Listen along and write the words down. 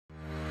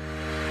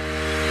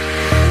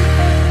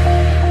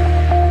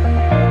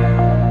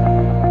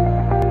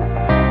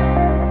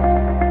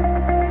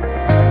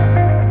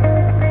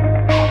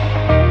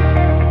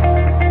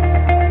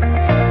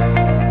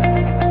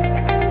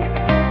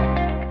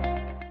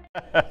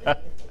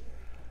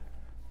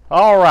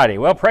All righty.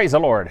 Well, praise the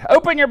Lord.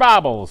 Open your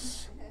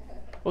Bibles.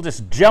 We'll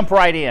just jump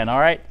right in, all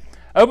right?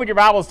 Open your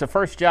Bibles to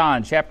 1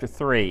 John chapter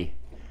 3,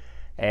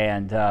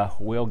 and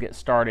we'll get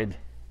started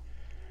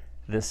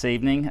this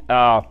evening.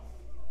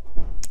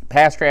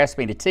 Pastor asked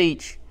me to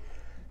teach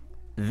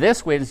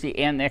this Wednesday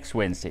and next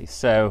Wednesday,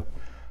 so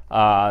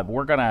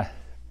we're going to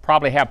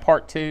probably have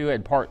part 2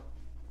 and part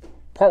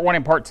 1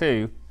 and part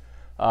 2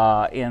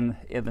 in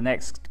the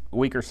next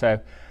week or so.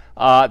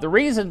 The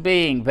reason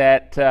being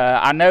that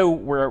I know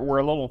we're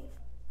a little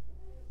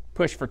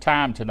pushed for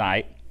time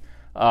tonight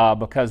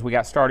because we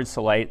got started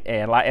so late,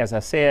 and as I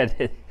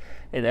said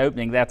in the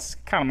opening, that's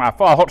kind of my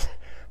fault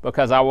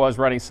because I was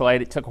running so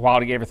late. It took a while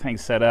to get everything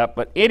set up,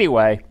 but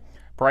anyway,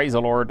 praise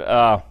the Lord.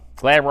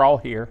 Glad we're all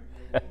here.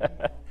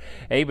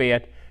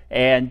 Amen.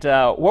 And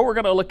what we're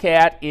going to look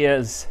at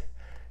is,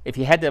 if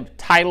you had to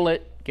title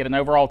it, get an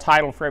overall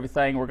title for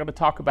everything, we're going to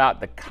talk about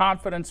the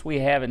confidence we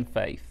have in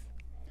faith.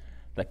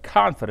 The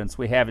confidence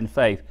we have in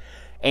faith.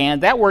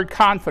 And that word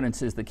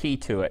confidence is the key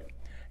to it.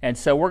 And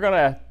so we're going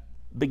to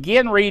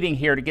begin reading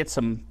here to get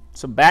some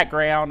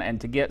background and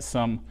to get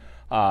some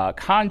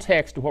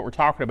context to what we're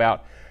talking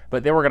about.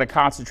 But then we're going to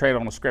concentrate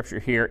on the scripture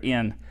here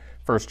in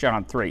 1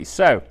 John 3.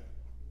 So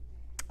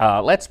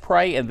let's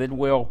pray, and then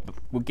we'll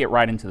get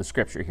right into the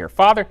scripture here.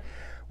 Father,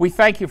 we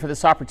thank you for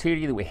this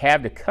opportunity that we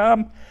have to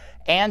come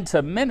and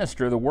to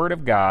minister the Word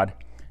of God.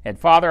 And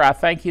Father, I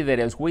thank you that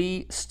as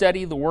we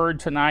study the Word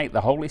tonight,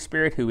 the Holy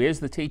Spirit, who is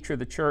the teacher of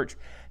the church,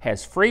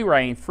 has free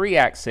reign, free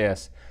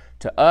access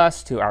to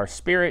us, to our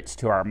spirits,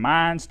 to our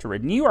minds, to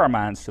renew our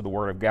minds to the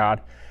Word of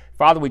God.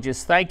 Father, we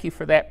just thank you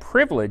for that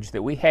privilege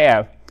that we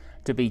have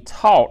to be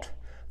taught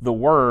the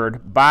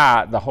Word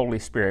by the Holy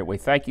Spirit. We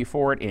thank you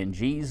for it in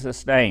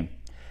Jesus' name.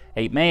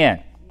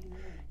 Amen.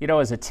 You know,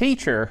 as a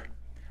teacher,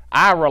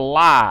 I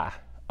rely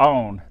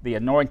on the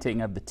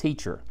anointing of the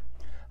teacher.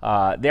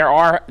 There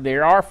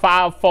are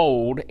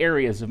fivefold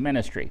areas of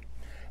ministry,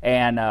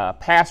 and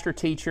pastor,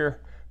 teacher,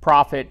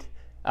 prophet,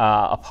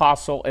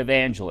 apostle,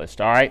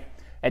 evangelist, all right?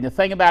 And the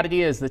thing about it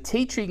is, the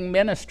teaching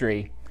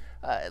ministry,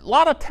 a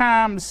lot of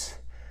times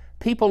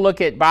people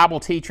look at Bible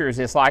teachers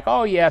as like,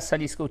 oh yeah,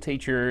 Sunday school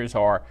teachers,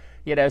 or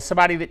you know,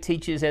 somebody that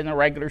teaches in the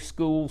regular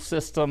school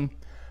system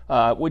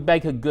would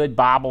make a good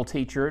Bible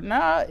teacher.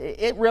 No,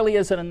 it really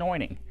is an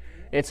anointing.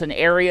 It's an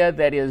area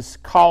that is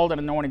called an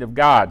anointing of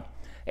God.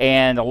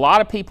 And a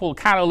lot of people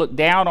kind of look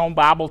down on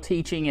Bible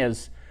teaching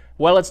as,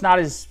 well, it's not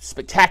as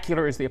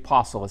spectacular as the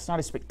apostle. It's not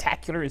as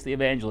spectacular as the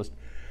evangelist.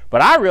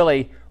 But I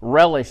really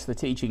relish the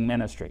teaching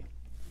ministry.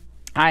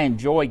 I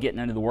enjoy getting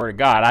into the Word of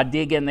God. I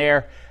dig in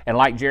there, and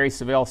like Jerry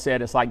Savelle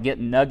said, it's like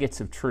getting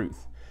nuggets of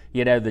truth.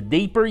 You know, the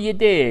deeper you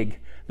dig,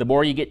 the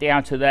more you get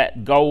down to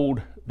that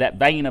gold, that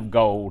vein of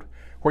gold,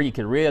 where you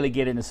can really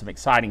get into some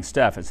exciting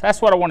stuff. And so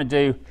that's what I want to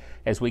do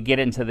as we get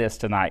into this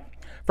tonight.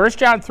 1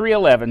 John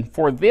 3:11,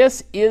 for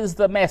this is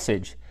the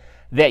message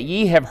that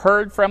ye have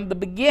heard from the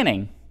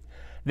beginning,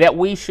 that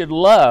we should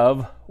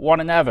love one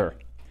another.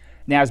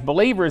 Now, as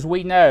believers,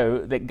 we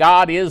know that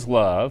God is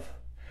love,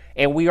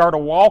 and we are to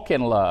walk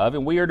in love,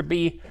 and we are to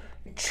be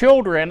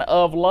children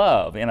of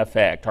love, in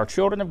effect, or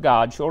children of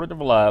God, children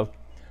of love.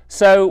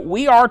 So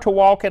we are to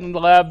walk in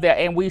love,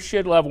 and we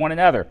should love one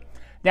another.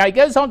 Now, he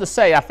goes on to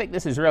say, I think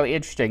this is really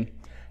interesting,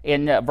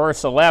 in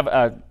verse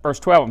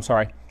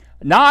 12,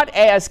 not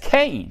as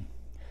Cain.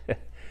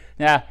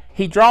 Now,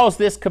 he draws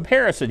this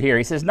comparison here.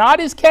 He says, not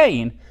as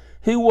Cain,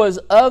 who was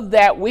of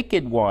that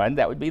wicked one,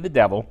 that would be the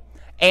devil,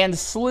 and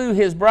slew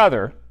his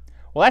brother.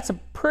 Well, that's a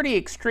pretty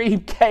extreme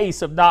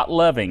case of not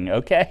loving,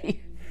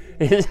 okay?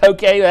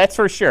 Okay, that's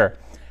for sure.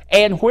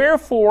 And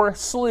wherefore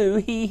slew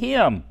he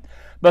him?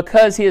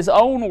 Because his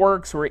own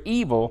works were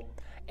evil,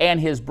 and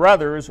his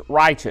brother's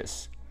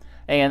righteous.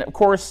 And, of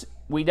course,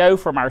 we know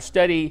from our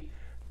study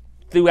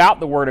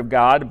throughout the Word of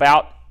God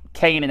about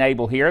Cain and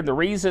Abel here, the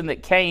reason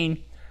that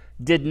Cain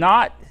did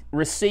not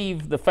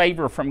receive the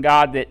favor from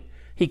God that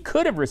he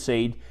could have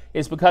received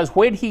is because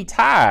when he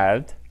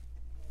tithed,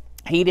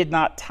 he did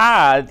not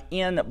tithe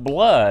in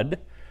blood.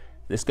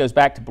 This goes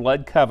back to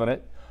blood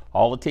covenant,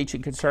 all the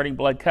teaching concerning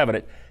blood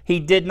covenant. He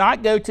did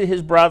not go to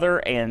his brother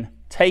and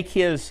take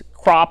his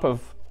crop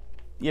of,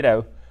 you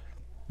know,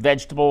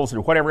 vegetables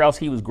and whatever else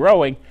he was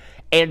growing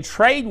and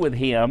trade with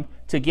him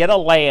to get a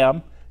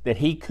lamb that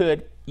he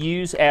could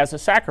use as a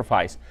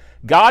sacrifice.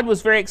 God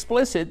was very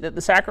explicit that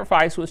the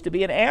sacrifice was to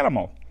be an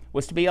animal,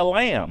 was to be a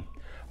lamb.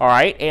 All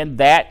right, and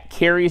that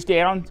carries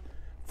down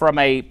from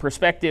a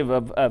perspective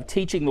of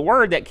teaching the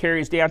Word, that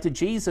carries down to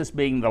Jesus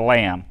being the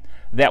lamb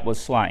that was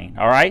slain.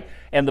 All right,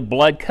 and the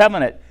blood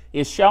covenant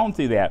is shown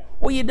through that.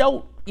 Well,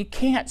 you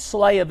can't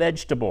slay a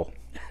vegetable.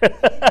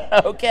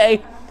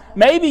 Okay,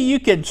 maybe you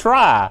can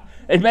try,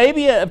 and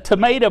maybe a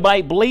tomato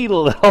might bleed a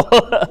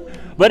little,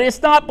 but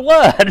it's not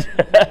blood.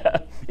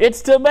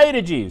 It's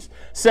tomato juice.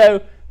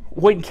 So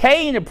when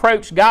Cain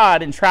approached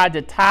God and tried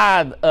to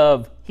tithe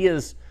of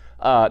his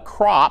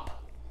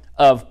crop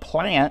of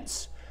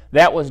plants,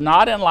 that was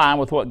not in line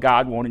with what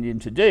God wanted him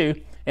to do.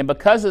 And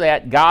because of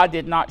that, God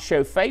did not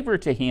show favor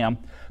to him,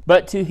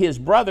 but to his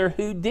brother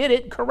who did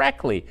it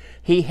correctly.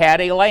 He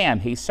had a lamb.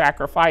 He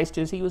sacrificed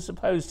as he was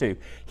supposed to.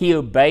 He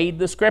obeyed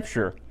the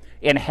Scripture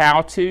in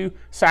how to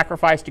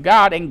sacrifice to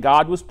God, and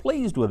God was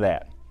pleased with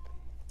that.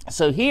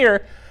 So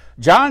here,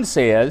 John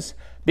says,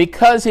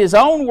 because his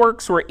own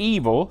works were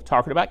evil,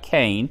 talking about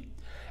Cain,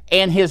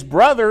 and his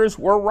brothers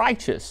were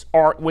righteous,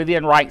 or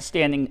within right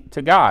standing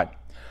to God.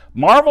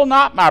 Marvel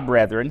not, my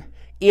brethren,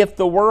 if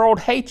the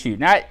world hates you.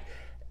 Now,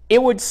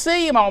 it would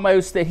seem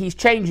almost that he's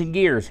changing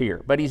gears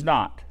here, but he's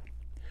not.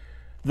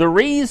 The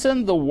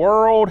reason the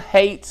world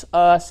hates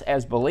us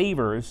as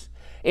believers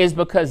is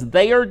because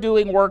they are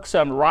doing works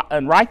of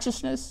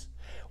unrighteousness.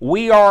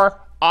 We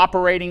are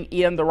operating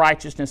in the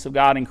righteousness of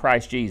God in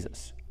Christ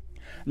Jesus.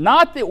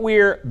 Not that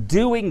we're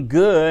doing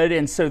good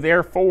and so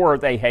therefore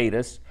they hate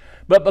us,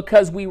 but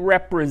because we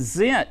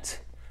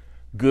represent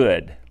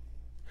good.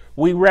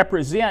 We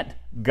represent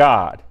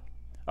God.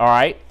 All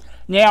right?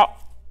 Now,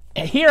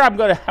 here I'm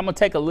going to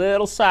take a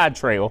little side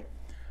trail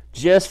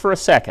just for a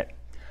second.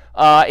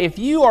 If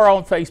you are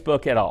on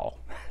Facebook at all,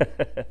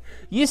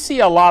 you see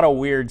a lot of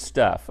weird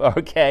stuff,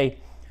 okay?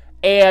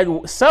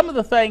 And some of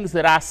the things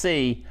that I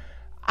see,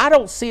 I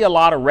don't see a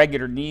lot of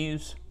regular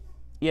news.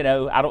 You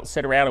know, I don't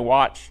sit around and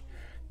watch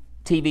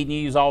TV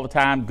news all the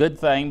time. Good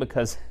thing,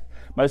 because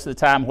most of the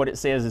time what it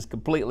says is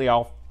completely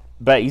off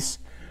base.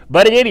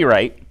 But at any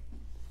rate,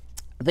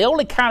 the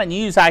only kind of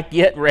news I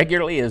get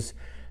regularly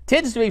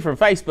tends to be from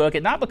Facebook,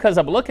 and not because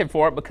I'm looking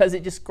for it, because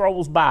it just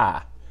scrolls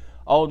by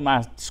on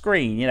my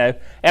screen, you know.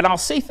 And I'll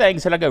see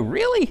things and I go,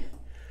 really?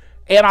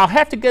 And I'll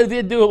have to go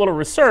then do a little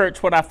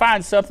research when I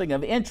find something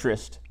of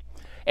interest.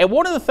 And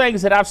one of the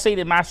things that I've seen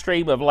in my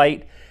stream of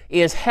late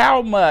is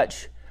how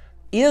much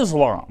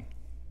Islam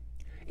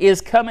is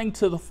coming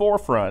to the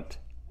forefront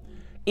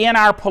in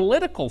our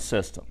political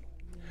system.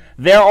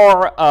 There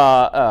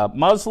are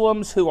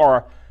Muslims who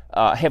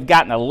have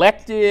gotten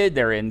elected,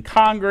 they're in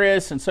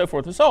Congress, and so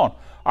forth and so on.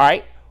 All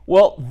right?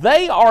 Well,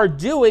 they are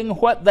doing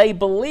what they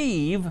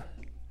believe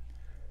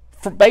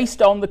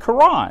based on the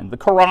Quran. The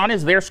Quran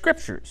is their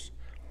scriptures.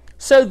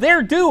 So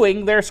they're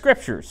doing their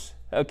scriptures,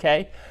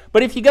 okay?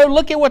 But if you go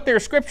look at what their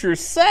scriptures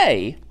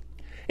say,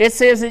 it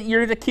says that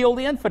you're to kill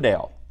the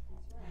infidel.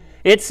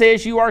 It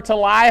says you are to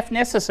lie if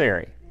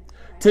necessary,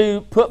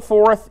 to put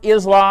forth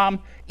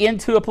Islam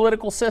into a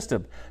political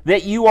system,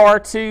 that you are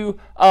to,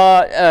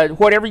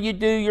 whatever you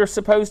do, you're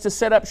supposed to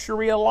set up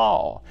Sharia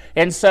law.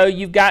 And so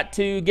you've got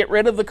to get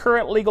rid of the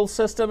current legal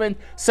system and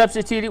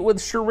substitute it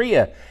with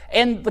Sharia.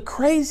 And the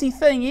crazy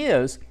thing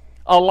is,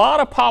 a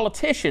lot of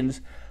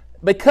politicians,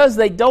 because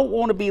they don't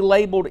want to be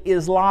labeled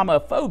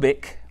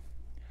Islamophobic,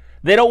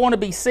 they don't want to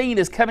be seen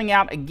as coming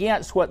out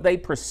against what they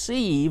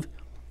perceive,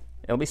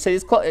 let me say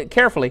this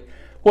carefully,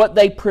 what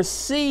they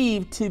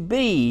perceive to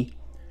be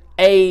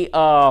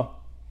a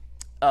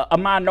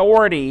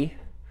minority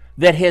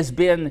that has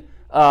been,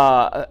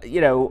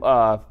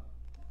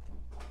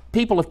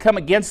 people have come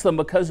against them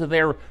because of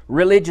their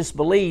religious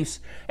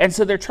beliefs, and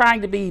so they're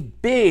trying to be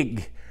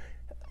big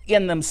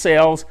in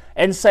themselves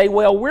and say,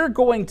 well, we're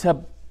going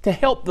to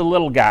help the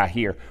little guy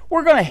here.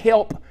 We're going to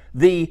help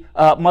the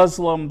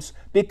Muslims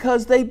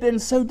because they've been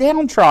so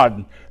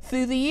downtrodden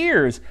through the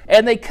years.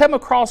 And they come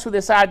across with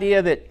this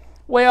idea that,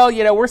 well,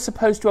 you know, we're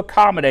supposed to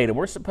accommodate them.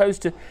 We're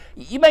supposed to,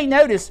 you may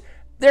notice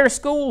there are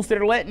schools that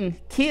are letting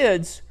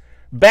kids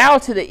bow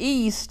to the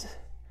east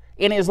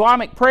in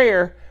Islamic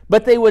prayer,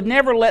 but they would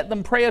never let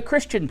them pray a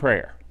Christian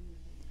prayer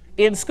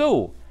in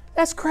school.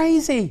 That's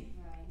crazy.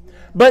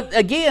 But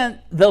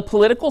again, the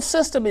political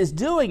system is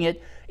doing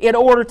it in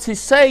order to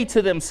say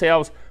to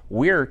themselves,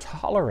 we're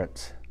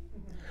tolerant.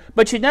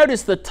 But you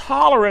notice the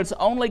tolerance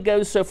only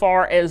goes so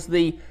far as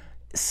the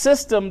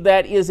system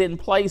that is in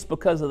place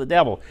because of the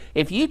devil.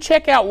 If you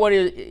check out what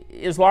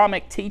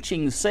Islamic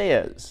teaching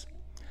says,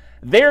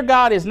 their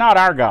God is not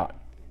our God.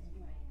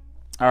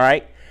 All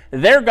right?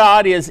 Their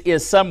God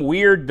is some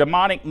weird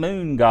demonic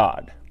moon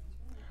god.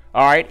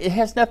 All right? It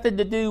has nothing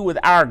to do with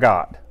our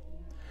God.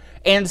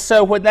 And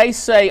so when they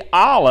say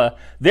Allah,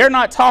 they're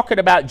not talking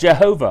about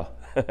Jehovah.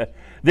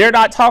 They're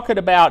not talking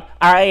about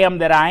I am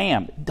that I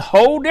am.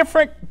 Whole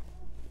different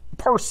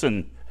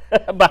person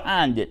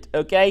behind it,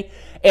 okay?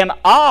 And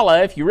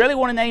Allah, if you really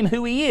want to name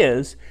who he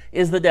is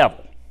the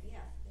devil.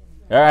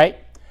 All right?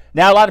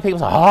 Now, a lot of people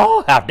say,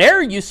 oh, how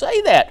dare you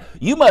say that?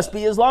 You must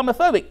be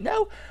Islamophobic.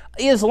 No,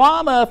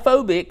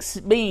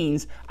 Islamophobic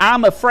means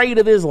I'm afraid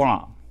of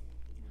Islam.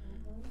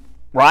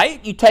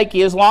 Right? You take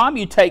Islam,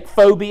 you take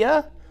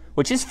phobia,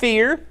 which is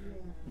fear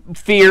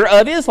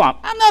of Islam.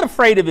 I'm not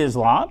afraid of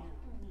Islam.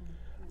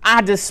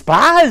 I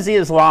despise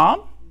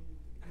Islam,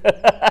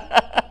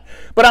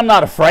 but I'm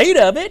not afraid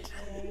of it.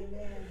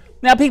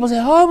 Now people say,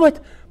 oh,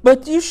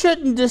 but you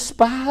shouldn't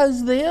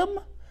despise them.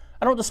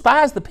 I don't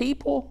despise the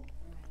people.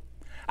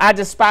 I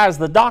despise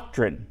the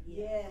doctrine.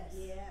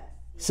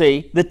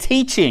 See, the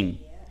teaching.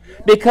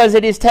 Because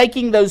it is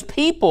taking those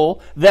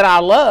people that I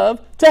love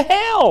to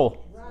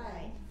hell.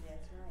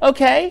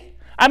 Okay?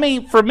 I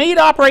mean, for me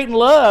to operate in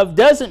love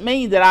doesn't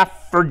mean that I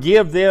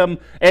forgive them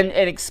and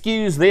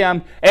excuse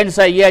them and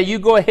say, yeah, you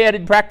go ahead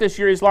and practice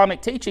your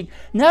Islamic teaching.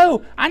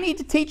 No, I need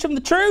to teach them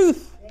the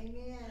truth.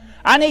 Amen.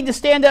 I need to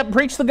stand up and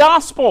preach the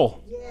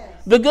gospel,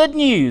 the good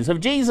news of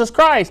Jesus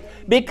Christ,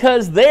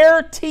 because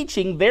their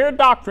teaching, their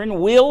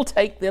doctrine will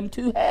take them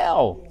to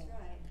hell.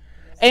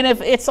 And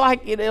if it's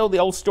like, the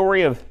old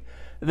story of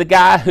the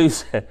guy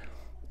who's,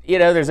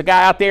 there's a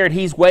guy out there and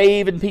he's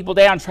waving people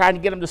down trying to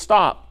get them to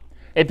stop.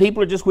 And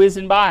people are just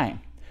whizzing by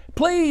him.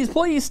 Please,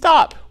 please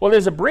stop. Well,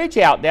 there's a bridge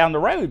out down the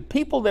road.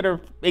 People that are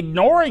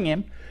ignoring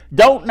him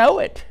don't know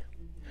it.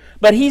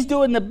 But he's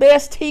doing the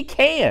best he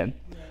can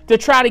to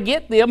try to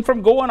get them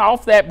from going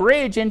off that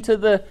bridge into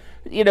the,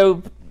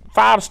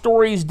 5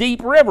 stories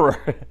deep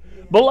river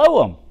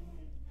below them.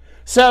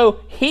 So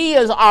he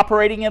is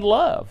operating in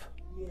love.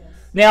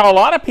 Now, a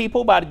lot of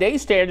people, by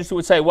today's standards,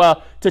 would say,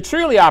 well, to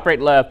truly operate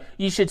in love,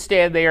 you should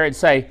stand there and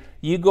say,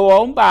 you go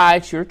on by,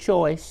 it's your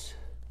choice.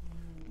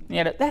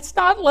 That's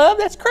not love.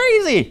 That's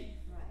crazy.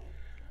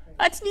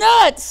 That's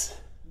nuts.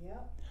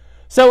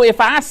 So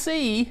if I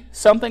see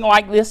something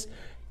like this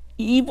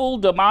evil,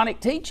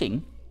 demonic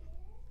teaching,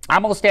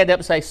 I'm going to stand up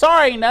and say,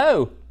 sorry,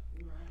 no.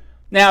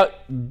 Now,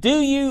 do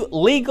you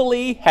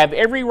legally have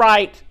every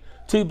right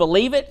to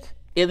believe it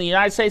in the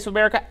United States of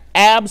America?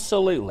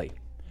 Absolutely.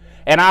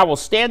 And I will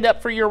stand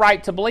up for your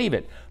right to believe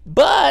it.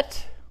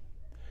 But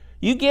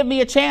you give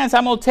me a chance,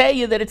 I'm going to tell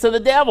you that it's of the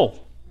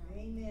devil.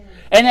 Amen.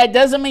 And that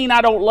doesn't mean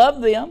I don't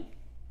love them.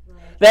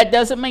 Right. That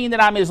doesn't mean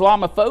that I'm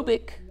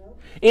Islamophobic. Nope.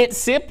 It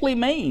simply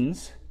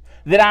means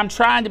that I'm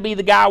trying to be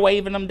the guy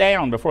waving them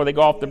down before they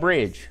go off the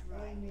bridge.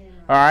 Amen.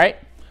 All right?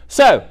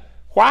 So,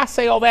 why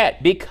say all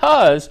that?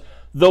 Because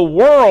the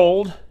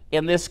world,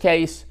 in this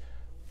case,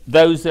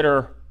 those that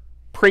are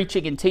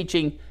preaching and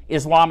teaching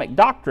Islamic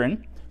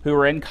doctrine, who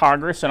are in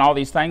Congress and all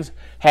these things,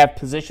 have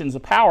positions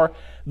of power,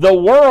 the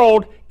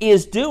world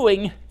is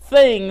doing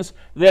things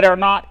that are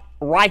not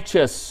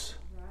righteous,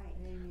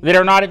 that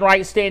are not in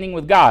right standing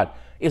with God.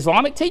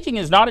 Islamic teaching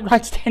is not in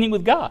right standing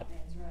with God.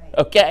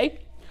 Okay?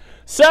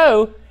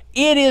 So,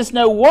 it is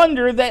no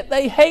wonder that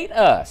they hate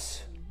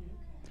us.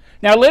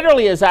 Now,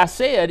 literally, as I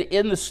said,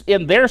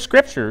 in their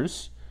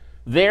scriptures,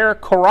 their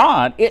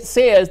Quran, it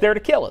says they're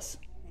to kill us.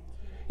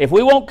 If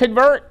we won't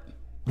convert,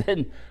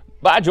 then,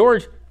 by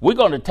George, we're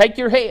going to take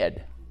your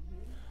head.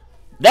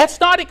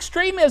 That's not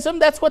extremism.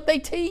 That's what they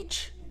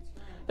teach.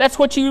 That's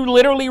what you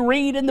literally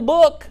read in the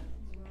book.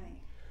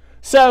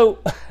 So,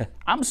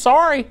 I'm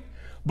sorry,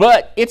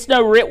 but it's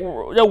no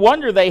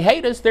wonder they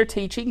hate us. They're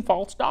teaching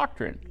false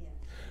doctrine.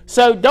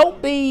 So don't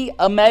be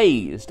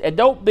amazed and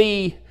don't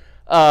be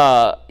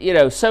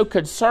so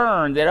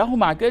concerned that, oh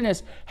my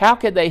goodness, how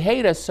could they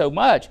hate us so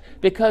much?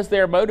 Because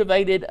they're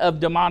motivated of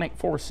demonic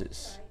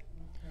forces.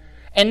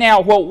 And now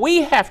what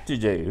we have to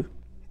do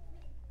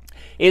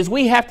is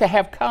we have to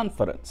have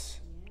confidence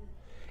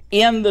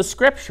in the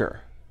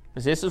Scripture.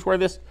 Because this is where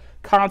this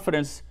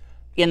confidence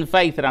in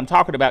faith that I'm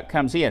talking about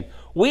comes in.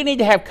 We need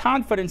to have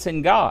confidence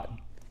in God.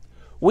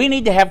 We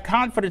need to have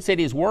confidence in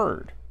His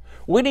Word.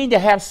 We need to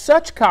have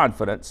such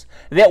confidence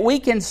that we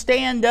can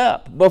stand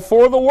up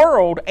before the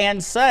world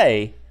and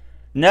say,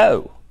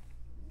 no,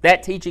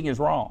 that teaching is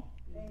wrong.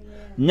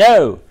 Amen.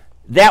 No,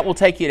 that will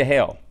take you to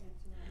hell.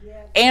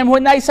 Yes. And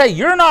when they say,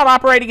 you're not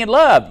operating in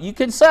love, you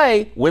can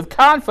say with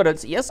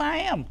confidence, yes, I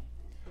am.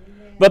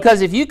 Amen.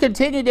 Because if you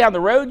continue down the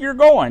road you're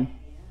going,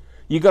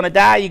 you're going to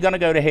die, you're going to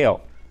go to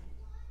hell.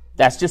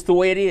 That's just the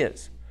way it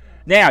is.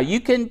 Now, you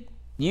can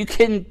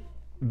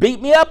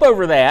beat me up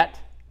over that,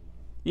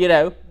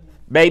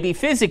 maybe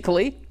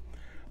physically,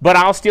 but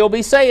I'll still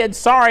be saying,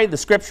 sorry, the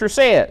Scripture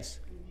says.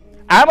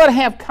 I'm going to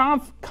have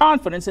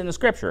confidence in the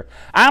Scripture.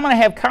 I'm going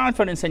to have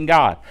confidence in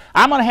God.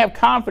 I'm going to have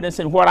confidence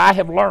in what I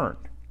have learned.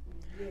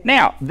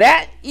 Now,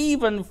 that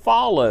even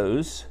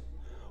follows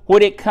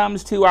when it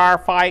comes to our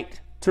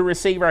fight to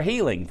receive our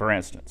healing, for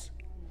instance.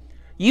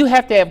 You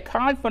have to have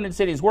confidence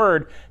in His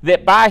Word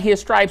that by His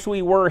stripes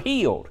we were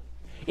healed.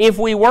 If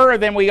we were,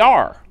 then we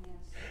are.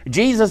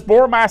 Jesus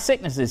bore my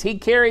sicknesses. He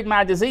carried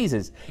my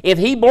diseases. If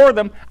He bore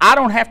them, I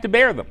don't have to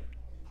bear them.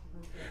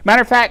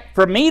 Matter of fact,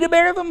 for me to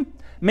bear them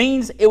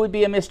means it would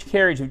be a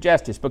miscarriage of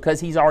justice because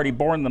He's already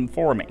borne them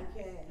for me.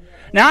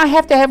 Now, I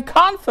have to have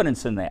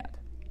confidence in that.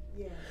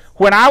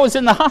 When I was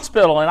in the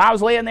hospital and I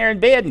was laying there in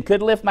bed and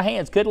couldn't lift my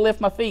hands, couldn't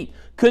lift my feet,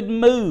 couldn't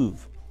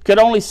move, could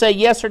only say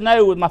yes or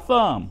no with my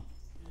thumb,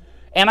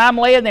 and I'm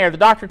laying there, the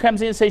doctor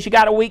comes in and says, you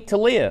got a week to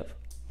live.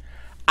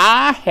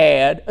 I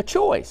had a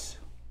choice.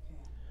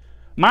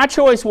 My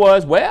choice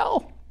was,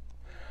 well,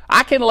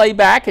 I can lay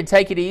back and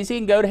take it easy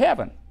and go to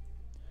heaven.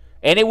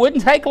 And it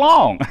wouldn't take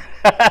long.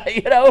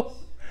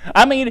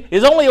 I mean,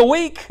 it's only a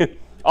week.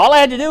 All I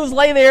had to do was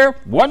lay there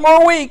one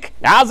more week.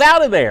 I was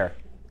out of there.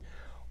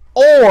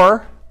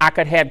 Or I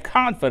could have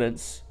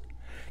confidence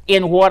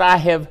in what I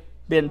have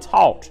been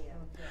taught.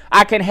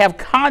 I can have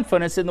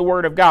confidence in the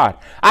Word of God.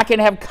 I can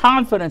have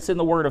confidence in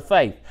the Word of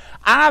faith.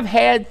 I've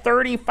had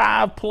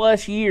 35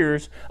 plus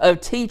years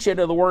of teaching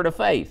of the Word of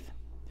faith.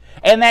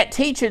 And that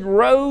teaching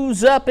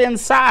rose up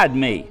inside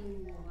me.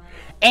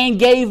 and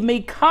gave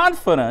me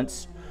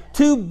confidence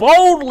to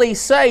boldly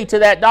say to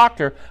that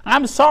doctor,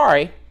 I'm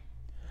sorry,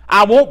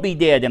 I won't be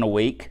dead in a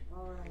week.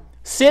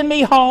 Send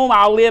me home,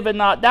 I'll live and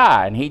not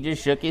die. And he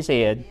just shook his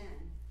head.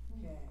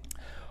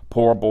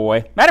 Poor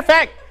boy. Matter of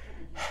fact,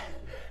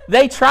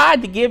 they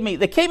tried to give me,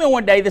 they came in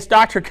one day, this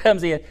doctor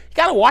comes in, you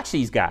got to watch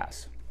these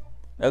guys,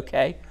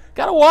 okay?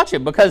 Got to watch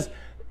them because,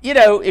 you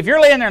know, if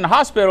you're laying there in the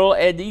hospital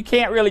and you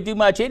can't really do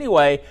much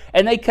anyway,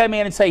 and they come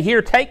in and say,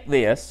 here, take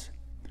this,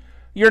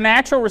 your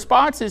natural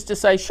response is to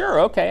say, sure,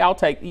 okay, I'll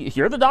take,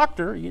 you're the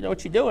doctor, you know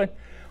what you're doing.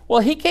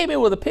 Well, he came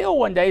in with a pill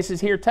one day,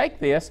 says, here, take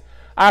this.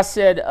 I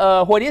said,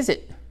 what is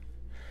it?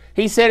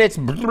 He said it's,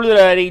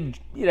 he,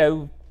 you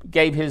know,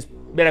 gave his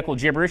medical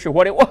gibberish or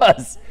what it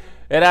was.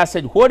 And I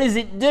said, what does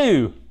it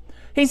do?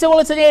 He said, well,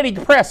 it's an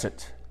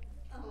antidepressant.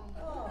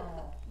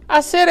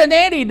 I said, an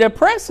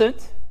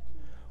antidepressant?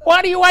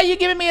 Why are you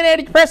giving me an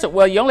antidepressant?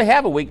 Well, you only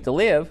have a week to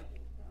live.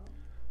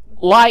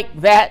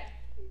 Like that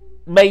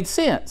made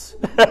sense.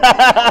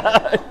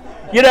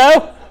 You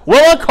know?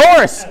 Well, of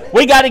course,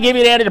 we got to give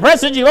you an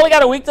antidepressant. You've only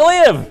got a week to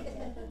live.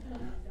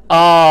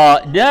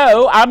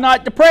 No, I'm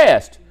not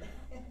depressed.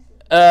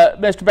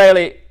 Mr.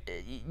 Bailey,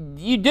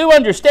 you do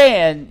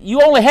understand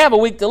you only have a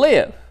week to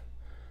live.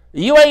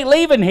 You ain't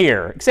leaving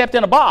here except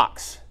in a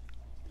box.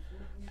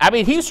 I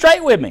mean, he was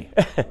straight with me.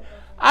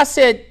 I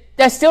said,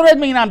 that still doesn't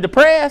mean I'm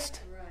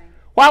depressed.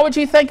 Why would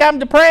you think I'm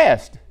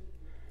depressed?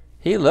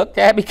 He looked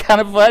at me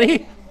kind of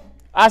funny.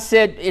 I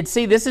said,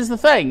 see, this is the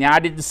thing. Now, I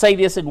didn't say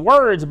this in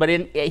words, but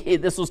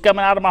this was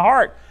coming out of my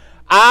heart.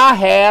 I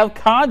have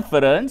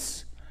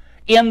confidence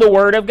in the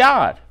Word of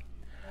God.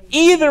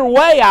 Either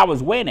way, I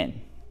was winning.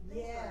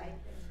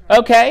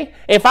 Okay?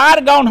 If I'd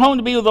have gone home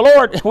to be with the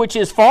Lord, which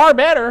is far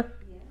better,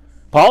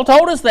 Paul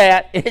told us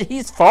that,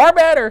 he's far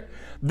better,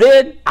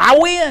 then I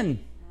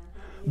win.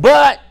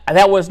 But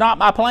that was not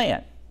my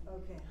plan.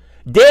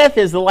 Death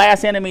is the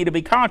last enemy to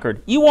be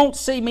conquered. You won't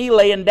see me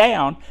laying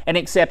down and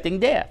accepting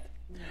death.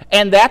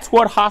 And that's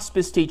what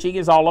hospice teaching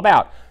is all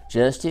about.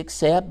 Just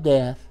accept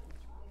death.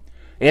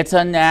 It's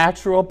a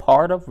natural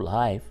part of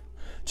life.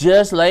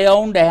 Just lay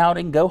on down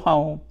and go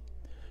home.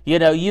 You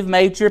know, you've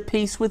made your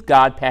peace with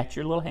God. Pat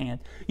your little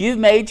hand. You've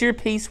made your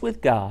peace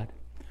with God.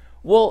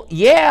 Well,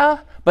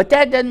 yeah, but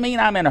that doesn't mean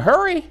I'm in a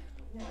hurry.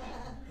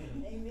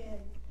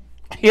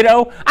 You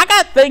know, I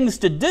got things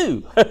to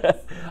do.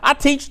 I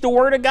teach the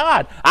Word of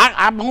God.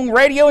 I'm on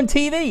radio and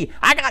TV.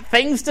 I got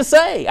things to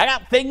say. I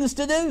got things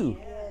to do.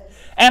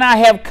 And I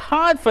have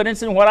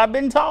confidence in what I've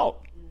been taught.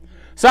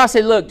 So I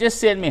said, look, just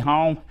send me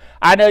home.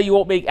 I know you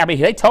won't be, I mean,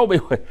 they told me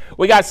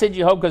we got to send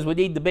you home because we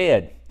need the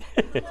bed.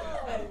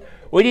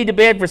 We need the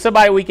bed for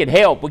somebody we can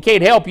help. We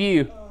can't help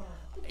you.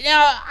 You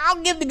know,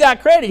 I'll give the guy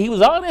credit. He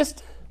was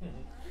honest.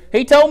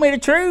 He told me the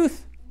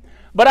truth.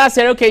 But I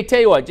said, okay, tell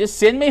you what, just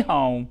send me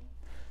home.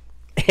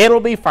 It'll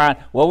be fine.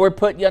 Well, we're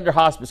putting you under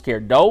hospice care.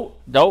 Don't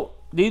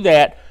do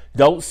that.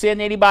 Don't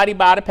send anybody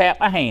by to pat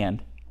my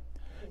hand.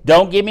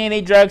 Don't give me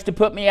any drugs to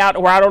put me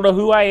out where I don't know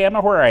who I am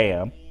or where I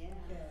am.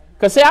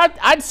 Because, see,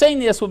 I'd seen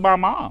this with my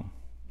mom.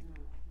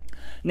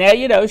 Now,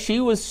 you know, she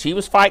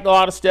was fighting a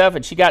lot of stuff,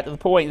 and she got to the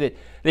point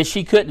that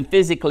she couldn't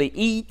physically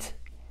eat.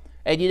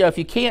 And, you know, if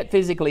you can't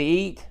physically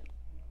eat,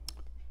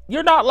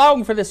 you're not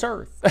long for this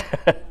earth.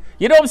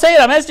 You know what I'm saying?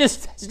 I mean, it's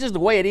just the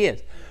way it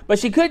is. But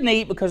she couldn't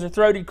eat because her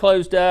throat had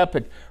closed up,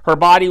 and her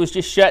body was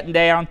just shutting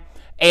down.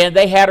 And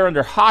they had her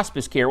under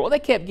hospice care. Well, they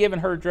kept giving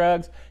her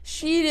drugs.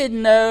 She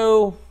didn't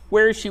know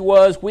where she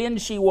was, when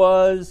she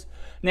was.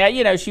 Now,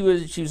 you know, she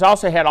was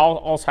also had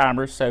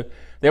Alzheimer's, so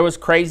there was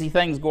crazy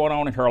things going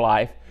on in her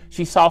life.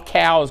 She saw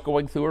cows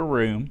going through her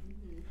room,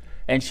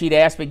 and she'd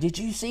ask me, did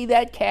you see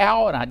that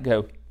cow? And I'd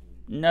go,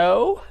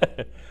 no.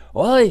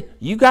 Well,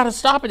 you got to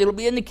stop it. It'll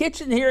be in the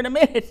kitchen here in a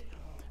minute.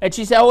 And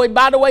she said, oh, and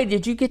by the way,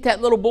 did you get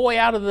that little boy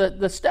out of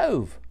the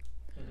stove?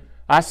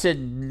 I said,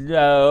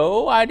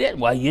 no, I didn't.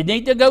 Well, you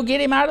need to go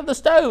get him out of the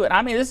stove. And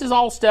I mean, this is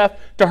all stuff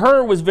to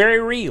her was very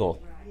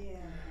real. Yeah.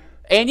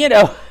 And, you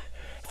know,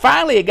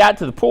 finally it got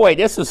to the point,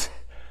 this was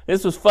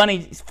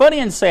funny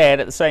and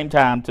sad at the same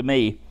time to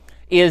me,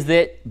 is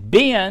that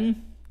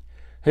Ben,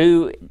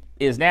 who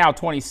is now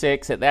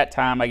 26, at that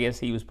time I guess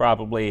he was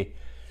probably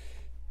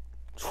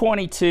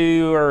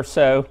 22 or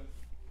so,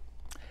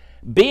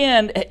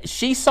 Ben,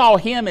 she saw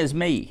him as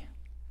me.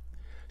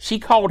 She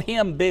called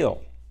him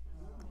Bill.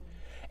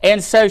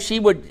 And so she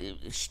would,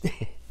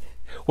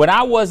 when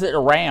I wasn't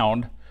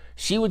around,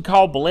 she would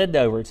call Belinda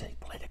over and say,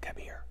 Belinda, come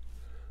here.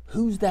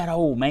 Who's that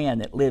old man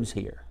that lives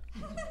here?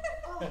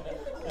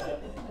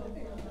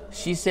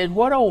 She said,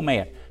 what old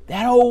man?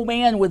 That old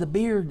man with a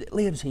beard that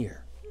lives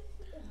here.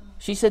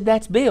 She said,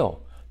 that's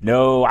Bill.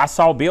 No, I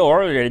saw Bill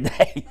earlier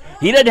today.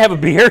 He doesn't have a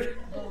beard.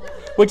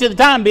 Which at the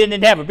time, Ben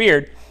didn't have a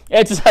beard.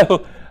 And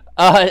so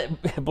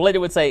Belinda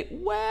would say,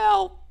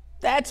 well,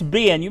 that's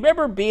Ben. You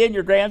remember Ben,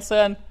 your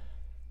grandson?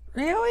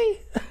 Really?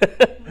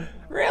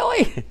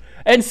 Really?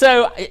 And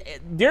so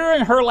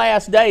during her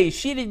last days,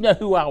 she didn't know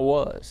who I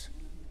was.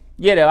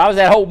 You know, I was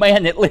that old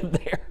man that lived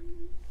there.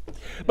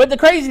 But the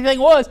crazy thing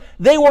was,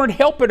 they weren't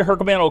helping her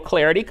mental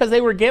clarity because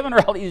they were giving her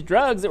all these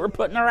drugs that were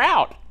putting her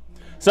out.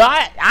 So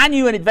I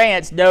knew in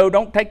advance, no,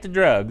 don't take the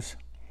drugs.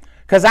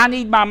 Because I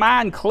need my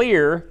mind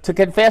clear to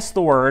confess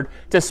the Word,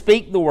 to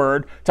speak the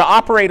Word, to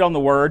operate on the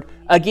Word,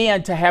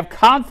 again, to have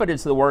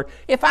confidence in the Word.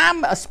 If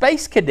I'm a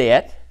space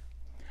cadet,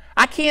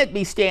 I can't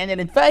be standing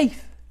in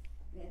faith.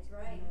 That's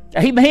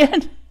right.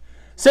 Amen?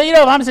 So, if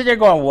I'm sitting there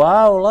going,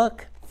 whoa,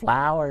 look,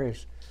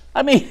 flowers.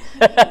 I mean,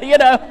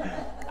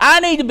 I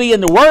need to be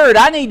in the Word.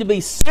 I need to be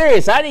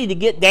serious. I need to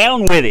get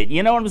down with it.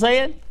 You know what I'm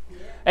saying? Yeah.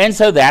 And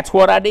so that's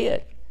what I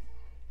did.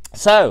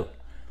 So,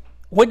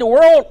 when the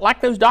world,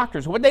 like those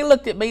doctors, when they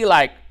looked at me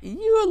like,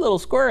 you a little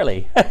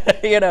squirrely,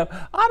 I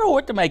don't know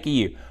what to make of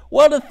you.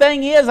 Well, the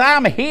thing is,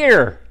 I'm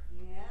here.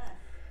 Yeah.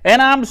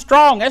 And I'm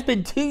strong. That's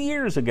been 2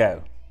 years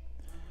ago.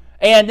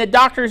 And the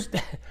doctors,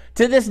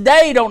 to this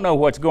day, don't know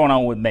what's going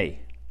on with me.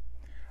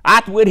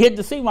 I would hit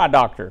to see my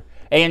doctor.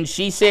 And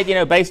she said,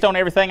 based on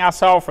everything I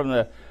saw from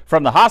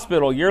the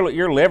hospital,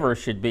 your liver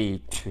should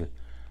be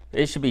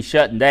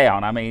shutting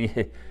down. I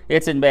mean,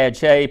 it's in bad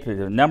shape.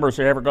 The numbers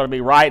are never going to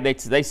be right.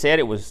 They said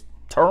it was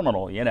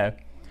terminal,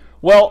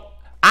 Well,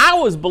 I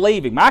was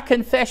believing. My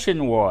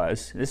confession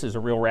was, this is a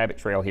real rabbit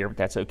trail here, but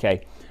that's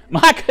okay.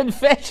 My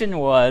confession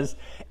was,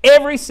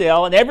 every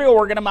cell and every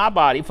organ of my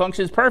body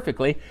functions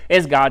perfectly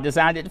as God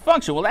designed it to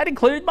function. Well, that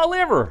included my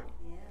liver.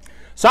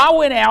 So I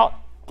went out,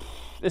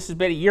 this has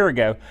been a year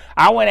ago,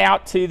 I went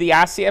out to the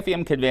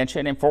ICFM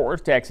convention in Fort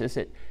Worth, Texas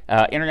at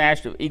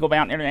Eagle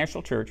Mountain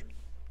International Church.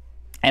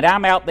 And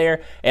I'm out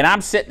there, and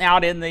I'm sitting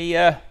out in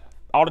the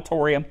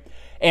auditorium,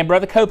 and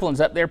Brother Copeland's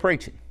up there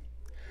preaching.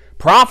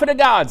 Prophet of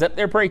God's up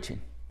there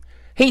preaching.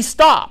 He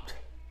stopped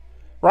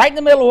right in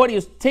the middle of what he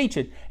was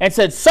teaching and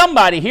said,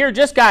 somebody here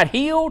just got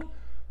healed.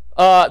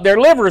 Their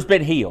liver's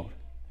been healed.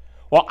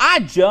 Well, I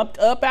jumped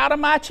up out of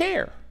my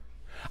chair.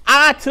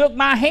 I took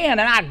my hand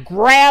and I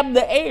grabbed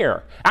the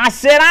air. I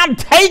said, I'm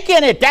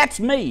taking it. That's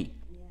me.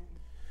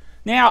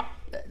 Now,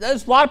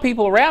 there's a lot of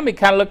people around me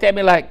kind of looked at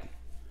me like,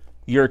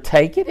 you're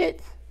taking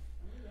it?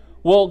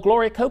 Well,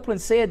 Gloria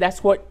Copeland said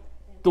that's what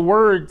the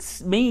word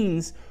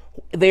means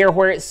there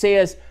where it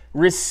says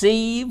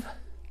receive.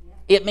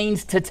 It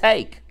means to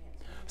take.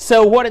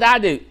 So what did I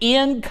do?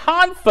 In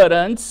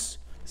confidence,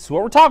 that's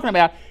what we're talking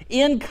about.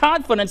 In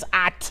confidence,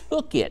 I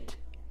took it.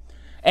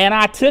 And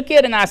I took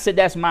it and I said,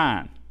 that's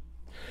mine.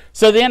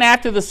 So then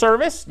after the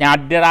service, now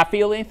did I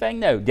feel anything?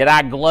 No. Did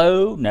I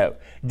glow? No.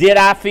 Did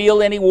I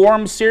feel any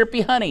warm,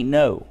 syrupy honey?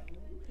 No.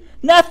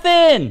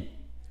 Nothing.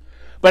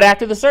 But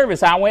after the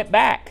service, I went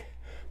back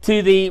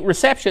to the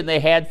reception they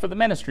had for the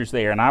ministers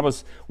there. And I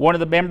was one of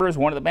the members,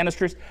 one of the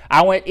ministers.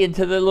 I went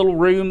into the little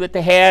room that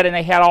they had, and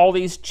they had all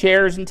these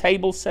chairs and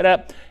tables set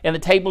up, and the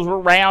tables were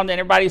round, and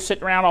everybody was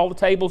sitting around all the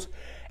tables.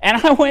 And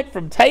I went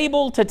from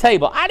table to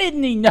table. I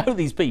didn't even know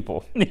these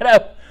people.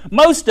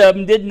 Most of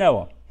them didn't know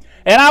them.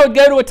 And I would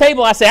go to a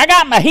table. I say, I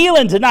got my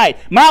healing tonight.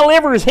 My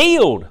liver is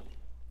healed.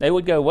 They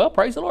would go, well,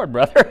 praise the Lord,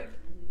 brother.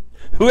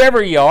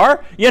 Whoever you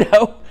are,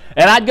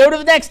 And I'd go to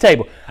the next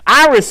table.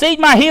 I received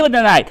my healing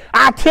tonight.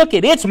 I took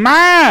it. It's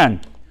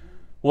mine.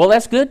 Well,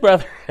 that's good,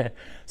 brother.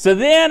 So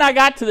then I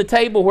got to the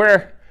table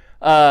where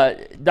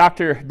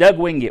Dr. Doug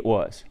Wingate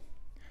was.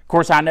 Of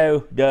course, I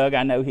know Doug.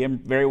 I know him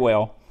very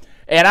well.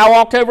 And I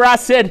walked over. I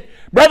said,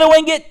 Brother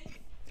Wingate,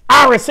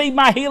 I received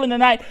my healing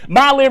tonight.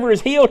 My liver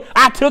is healed.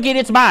 I took it.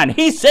 It's mine.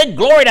 He said,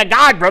 glory to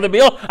God, Brother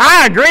Bill.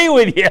 I agree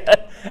with you.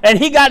 And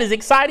he got as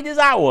excited as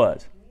I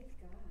was.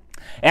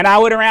 And I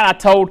went around, I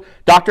told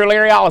Dr.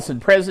 Larry Ollison,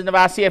 president of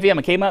ICFM,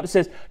 I came up and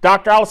says,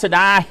 Dr. Ollison,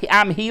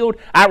 I'm healed.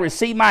 I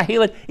received my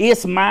healing.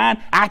 It's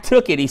mine. I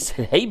took it. He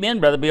said, amen,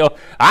 Brother Bill.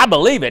 I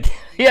believe it,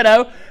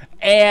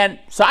 And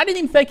so I didn't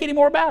even think any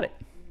more about it.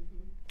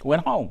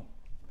 Went home.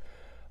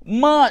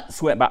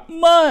 Months went by.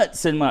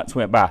 Months and months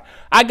went by.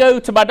 I go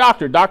to my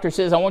doctor. Doctor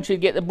says, I want you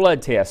to get the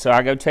blood test. So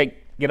I go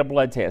get a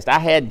blood test. I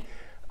had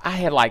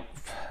like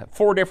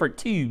 4 different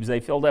tubes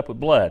they filled up with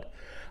blood.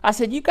 I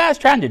said, you guys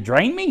trying to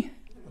drain me?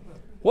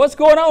 What's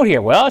going on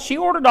here? Well, she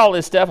ordered all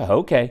this stuff.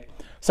 Okay.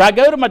 So I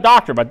go to my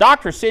doctor. My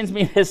doctor sends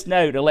me this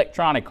note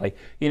electronically.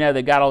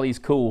 They've got all these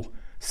cool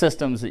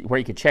systems where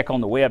you can check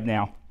on the web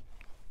now.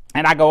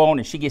 And I go on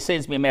and she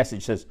sends me a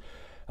message. Says,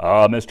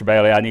 Mr.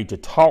 Bailey, I need to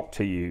talk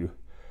to you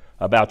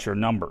about your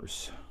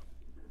numbers.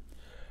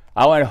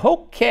 I went,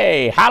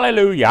 okay,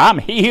 hallelujah, I'm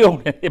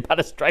healed by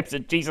the stripes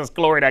of Jesus,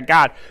 glory to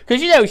God.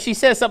 Because, she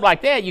says something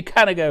like that, you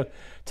kind of go,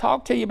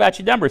 talk to you about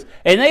your numbers.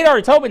 And they'd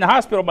already told me in the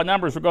hospital my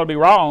numbers were going to be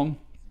wrong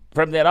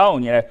from then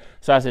on,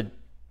 So I said,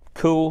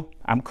 cool,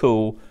 I'm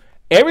cool.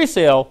 Every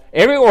cell,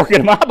 every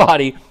organ of my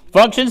body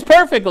functions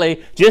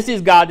perfectly, just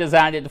as God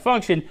designed it to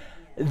function.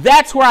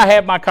 That's where I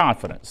have my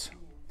confidence.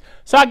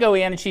 So I go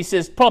in and she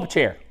says, pull up a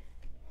chair.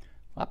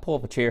 I pull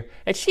up a chair.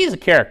 And she's a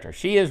character.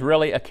 She is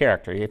really a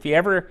character. If you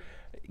ever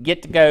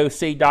get to go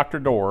see Dr.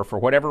 Dorr for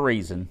whatever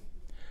reason,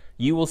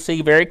 you will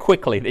see very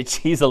quickly that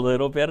she's a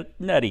little bit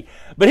nutty.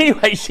 But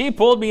anyway, she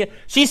pulled me in.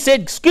 She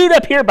said, scoot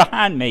up here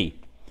behind me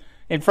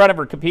in front of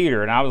her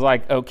computer. And I was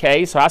like,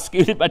 okay. So I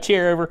scooted my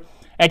chair over.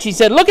 And she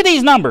said, look at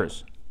these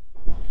numbers.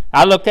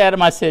 I looked at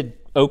them, I said,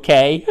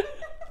 okay.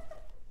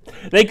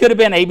 They could have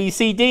been A, B,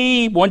 C,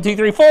 D, 1, 2,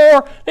 3,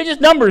 4. They're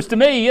just numbers to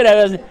me, you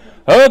know.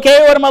 Okay,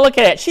 what am I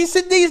looking at? She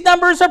said, these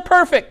numbers are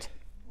perfect.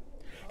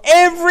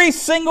 Every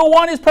single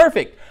one is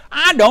perfect.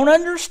 I don't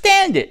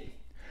understand it.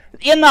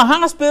 In the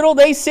hospital,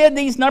 they said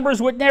these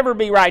numbers would never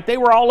be right. They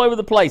were all over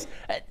the place.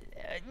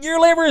 Your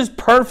liver is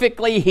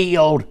perfectly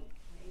healed.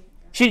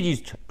 She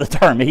used the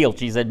term healed.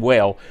 She said,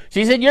 well.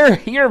 She said,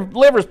 your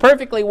liver's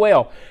perfectly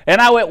well. And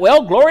I went,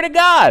 well, glory to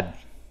God.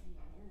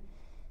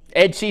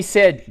 And she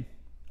said,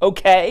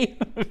 okay.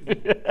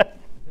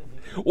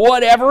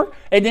 Whatever.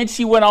 And then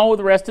she went on with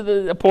the rest of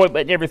the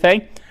appointment and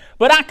everything.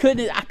 But I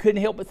couldn't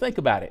help but think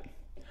about it.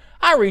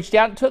 I reached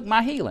out and took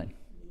my healing.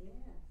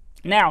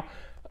 Now,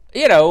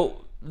 you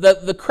know,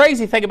 the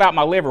crazy thing about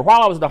my liver,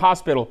 while I was in the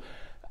hospital,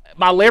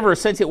 my liver,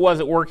 since it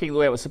wasn't working the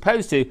way it was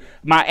supposed to,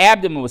 my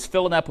abdomen was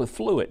filling up with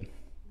fluid.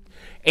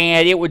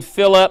 And it would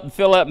fill up and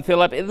fill up and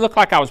fill up. It looked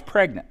like I was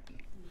pregnant,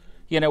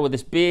 you know, with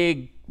this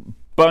big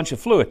bunch of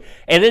fluid.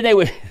 And then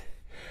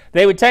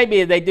they would take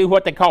me and they'd do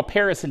what they call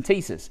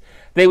paracentesis.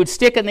 They would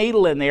stick a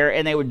needle in there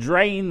and they would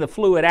drain the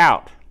fluid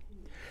out.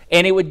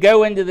 And it would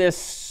go into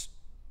this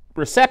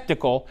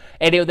receptacle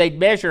and they'd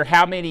measure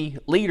how many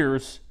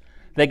liters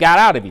they got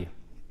out of you.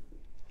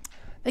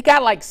 They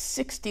got like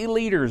 60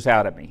 liters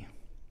out of me.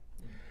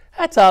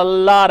 That's a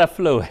lot of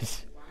fluid.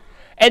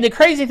 And the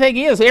crazy thing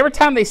is, every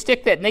time they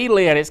stick that needle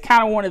in, it's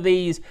kind of one of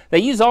these, they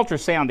use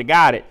ultrasound to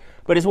guide it,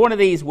 but it's one of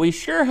these, we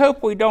sure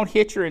hope we don't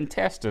hit your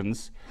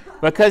intestines,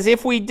 because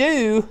if we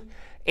do,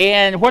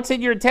 and what's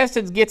in your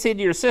intestines gets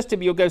into your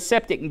system, you'll go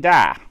septic and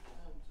die.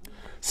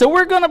 So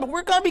we're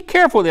gonna be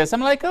careful with this.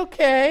 I'm like,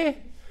 okay,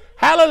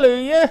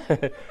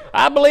 hallelujah.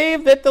 I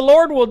believe that the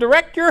Lord will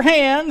direct your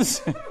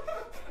hands.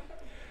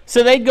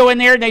 So they'd go in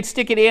there and they'd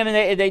stick it in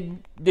and they'd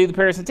do the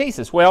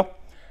paracentesis. Well,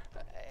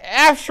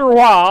 after a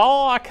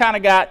while, I kind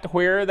of got to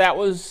where that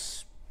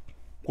was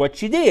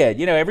what you did.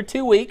 You know, every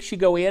 2 weeks you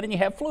go in and you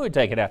have fluid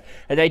taken out.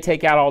 And they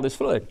take out all this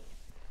fluid.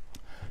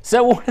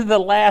 So one of the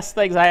last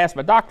things I asked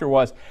my doctor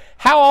was,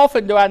 how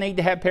often do I need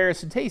to have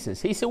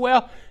paracentesis? He said,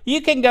 well,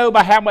 you can go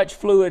by how much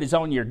fluid is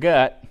on your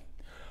gut,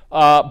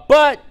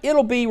 but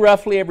it'll be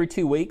roughly every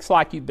 2 weeks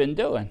like you've been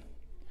doing.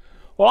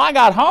 Well, I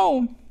got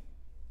home.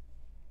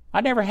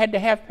 I never had to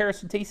have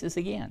paracentesis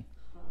again.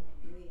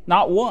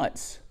 Not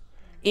once.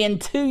 In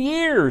 2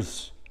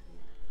 years,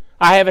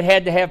 I haven't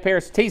had to have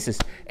paracentesis.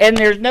 And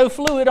there's no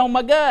fluid on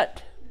my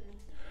gut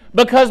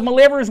because my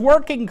liver is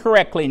working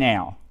correctly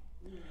now.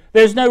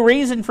 There's no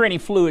reason for any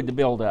fluid to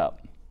build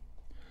up.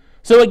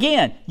 So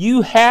again,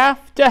 you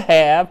have to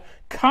have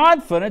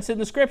confidence in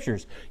the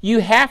Scriptures. You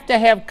have to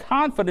have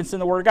confidence in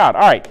the Word of God.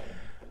 All right,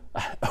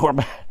 we're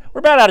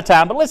about out of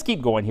time, but let's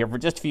keep going here for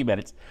just a few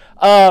minutes.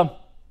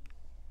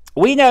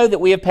 We know that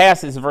we have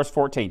passed, this is verse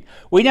 14,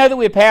 we know that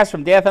we have passed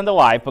from death unto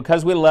life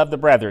because we love the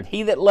brethren.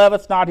 He that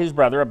loveth not his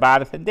brother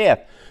abideth in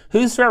death.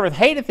 Whosoever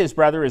hateth his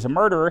brother is a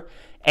murderer,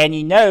 and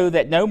ye know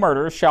that no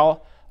murderer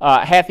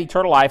hath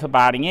eternal life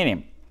abiding in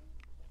him.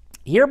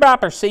 Hereby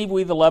perceive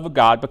we the love of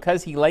God,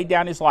 because he laid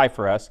down his life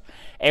for us,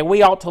 and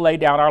we ought to lay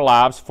down our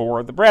lives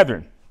for the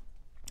brethren.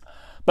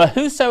 But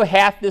whoso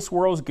hath this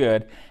world's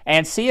good,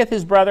 and seeth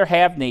his brother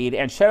have need,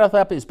 and shutteth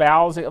up his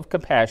bowels of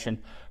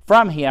compassion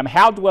from him,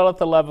 how dwelleth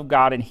the love of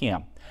God in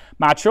him?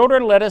 My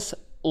children, let us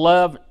not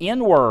love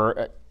in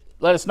word,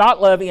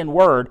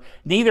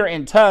 neither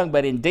in tongue,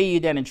 but in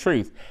deed and in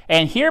truth.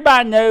 And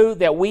hereby know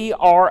that we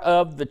are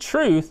of the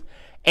truth,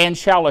 and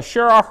shall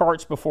assure our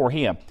hearts before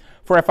him.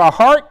 For if our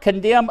heart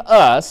condemn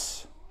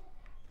us,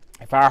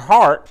 if our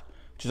heart,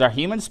 which is our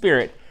human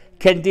spirit,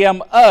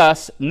 condemn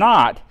us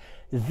not,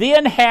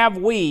 then have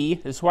we,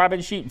 this is what I've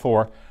been shooting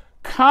for,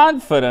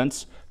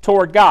 confidence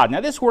toward God. Now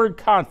this word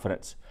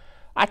confidence,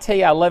 I tell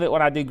you, I love it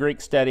when I do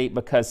Greek study,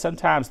 because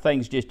sometimes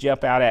things just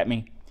jump out at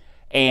me,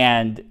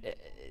 and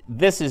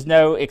this is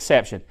no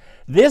exception.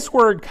 This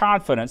word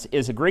confidence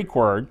is a Greek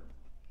word.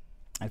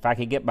 If I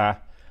could get my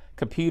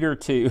computer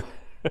to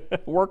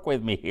work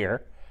with me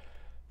here.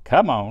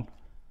 Come on.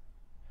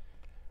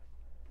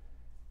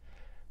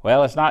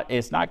 Well, it's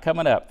not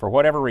coming up for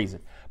whatever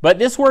reason. But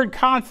this word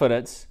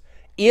confidence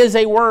is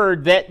a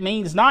word that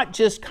means not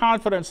just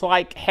confidence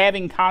like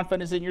having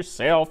confidence in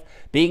yourself,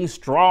 being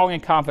strong in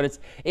confidence.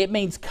 It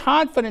means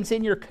confidence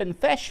in your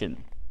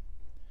confession.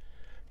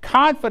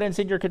 Confidence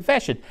in your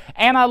confession.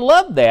 And I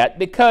love that,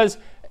 because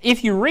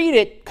if you read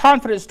it,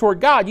 confidence toward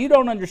God, you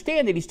don't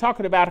understand that he's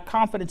talking about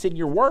confidence in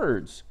your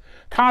words,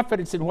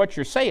 confidence in what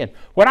you're saying.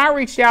 When I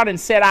reached out and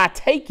said, I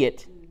take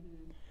it,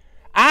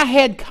 I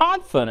had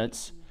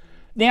confidence.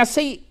 Now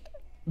see,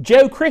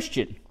 Joe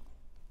Christian,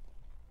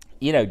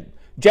 you know,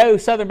 Joe,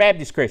 Southern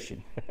Baptist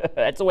Christian.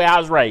 That's the way I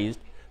was raised.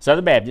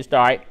 Southern Baptist,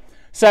 all right.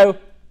 So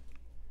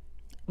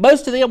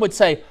most of them would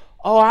say,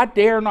 Oh, I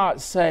dare not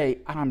say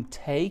I'm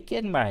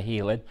taking my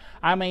healing.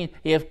 I mean,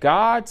 if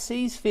God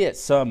sees fit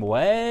some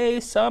way,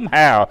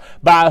 somehow,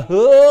 by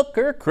hook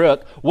or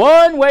crook,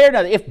 one way or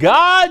another, if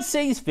God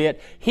sees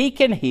fit, He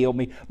can heal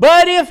me.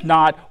 But if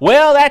not,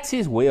 well, that's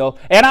His will,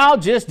 and I'll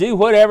just do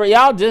whatever.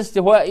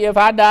 If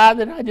I die,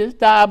 then I just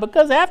die.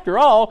 Because after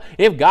all,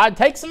 if God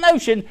takes a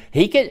notion,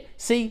 He can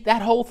see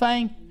that whole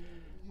thing.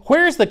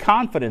 Where's the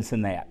confidence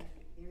in that?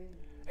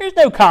 There's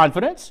no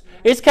confidence.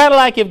 It's kind of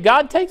like if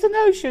God takes a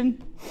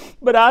notion,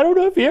 but I don't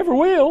know if He ever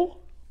will.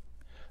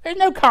 There's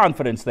no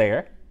confidence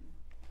there.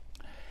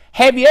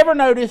 Have you ever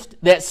noticed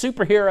that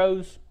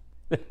superheroes,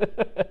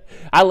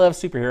 I love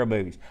superhero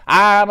movies.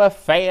 I'm a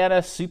fan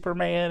of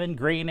Superman and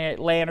Green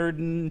Lantern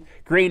and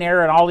Green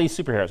Arrow and all these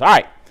superheroes. All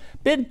right,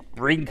 been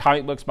reading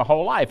comic books my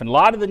whole life, and a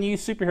lot of the new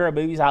superhero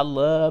movies I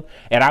love,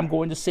 and I'm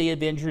going to see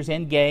Avengers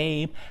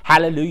Endgame.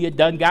 Hallelujah,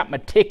 done got my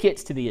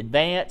tickets to the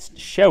advanced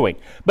showing.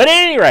 But at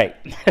any rate,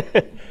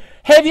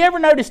 have you ever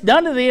noticed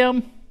none of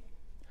them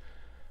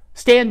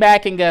stand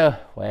back and go,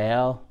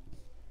 well,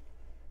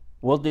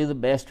 we'll do the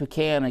best we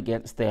can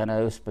against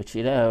Thanos, but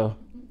you know,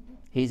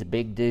 he's a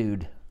big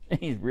dude.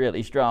 He's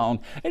really strong.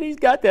 And he's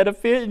got that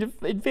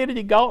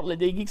infinity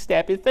gauntlet. He can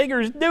snap his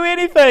fingers and do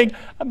anything.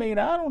 I mean,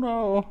 I don't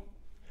know.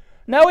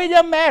 No, it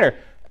doesn't matter.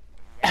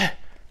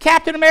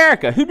 Captain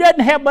America, who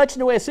doesn't have much in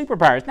the way of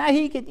superpowers. Now,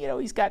 he could,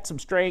 he's got some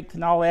strength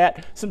and all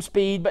that, some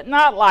speed, but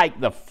not like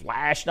the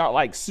Flash, not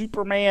like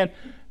Superman.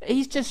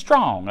 He's just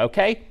strong,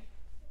 okay?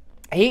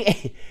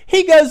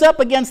 He goes up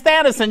against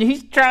Thanos and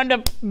he's trying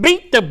to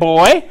beat the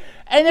boy,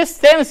 and this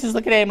Thanos is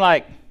looking at him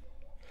like,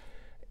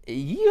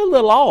 you're a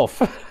little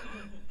off.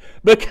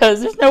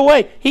 Because there's no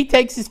way. He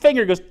takes his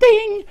finger, goes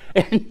ding,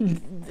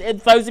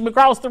 and throws him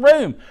across the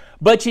room.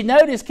 But you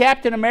notice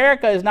Captain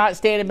America is not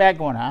standing back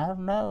going, I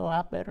don't know,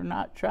 I better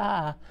not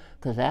try,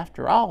 because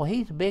after all,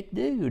 he's a big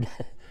dude.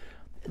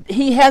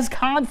 He has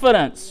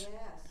confidence.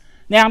 Yes.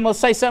 Now, I'm going to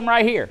say something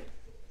right here.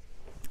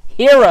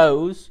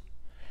 Heroes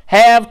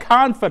have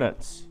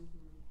confidence.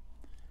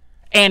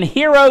 And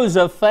heroes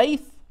of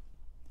faith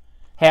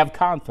have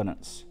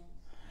confidence.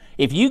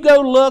 If you go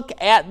look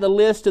at the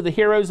list of the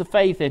heroes of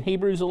faith in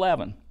Hebrews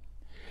 11,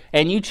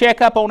 and you check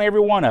up on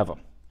every one of them,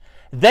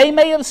 they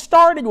may have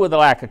started with a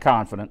lack of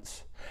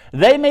confidence.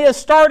 They may have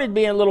started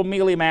being a little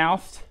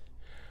mealy-mouthed,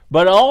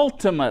 but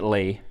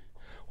ultimately,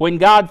 when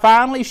God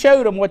finally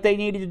showed them what they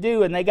needed to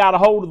do and they got a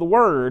hold of the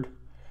Word,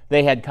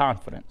 they had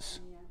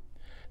confidence.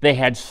 They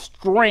had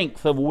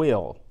strength of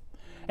will.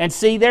 And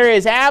see, there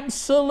is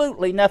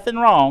absolutely nothing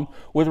wrong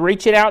with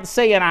reaching out and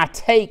saying, I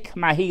take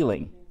my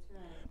healing.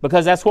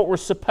 Because that's what we're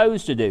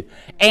supposed to do.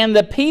 And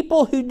the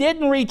people who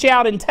didn't reach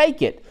out and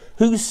take it,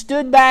 who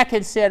stood back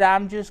and said,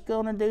 I'm just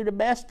going to do the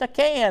best I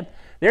can,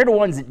 they're the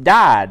ones that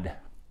died.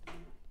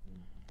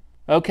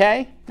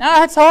 Okay? Now,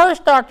 that's harsh,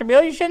 Dr.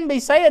 Bill. You shouldn't be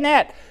saying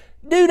that.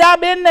 Dude,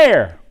 I've been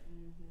there.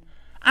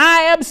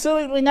 I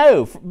absolutely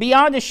know.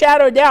 Beyond a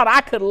shadow of doubt, I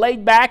could have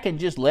laid back and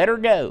just let her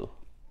go.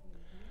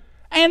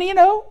 And,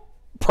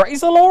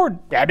 praise the Lord.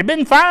 That would have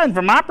been fine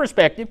from my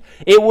perspective.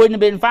 It wouldn't have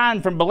been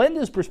fine from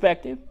Belinda's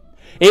perspective.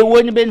 It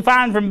wouldn't have been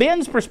fine from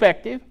Ben's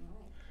perspective.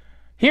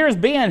 Here's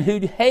Ben, who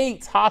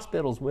hates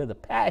hospitals with a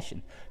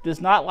passion,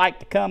 does not like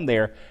to come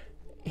there.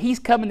 He's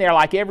coming there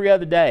like every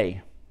other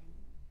day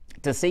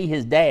to see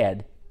his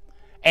dad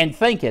and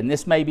thinking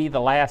this may be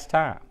the last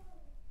time.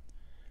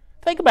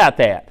 Think about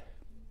that.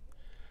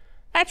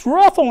 That's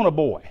rough on a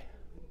boy,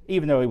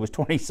 even though he was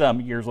 20-some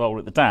years old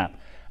at the time.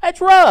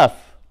 That's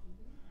rough.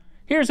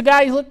 Here's a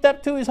guy he's looked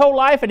up to his whole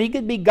life, and he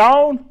could be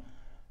gone,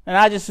 and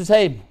I just would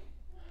say,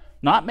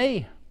 not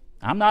me.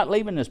 I'm not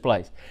leaving this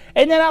place.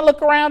 And then I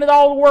look around at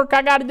all the work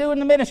I got to do in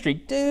the ministry.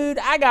 Dude,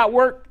 I got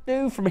work to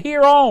do from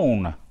here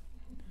on.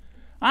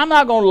 I'm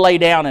not going to lay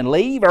down and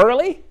leave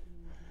early.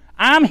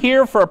 I'm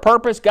here for a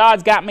purpose.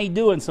 God's got me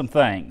doing some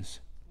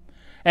things.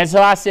 And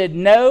so I said,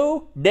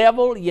 no,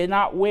 devil, you're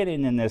not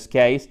winning in this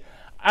case.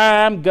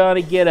 I'm going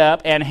to get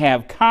up and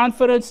have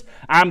confidence.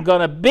 I'm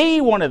going to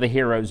be one of the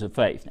heroes of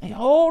faith.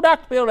 Oh,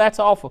 Dr. Bill, that's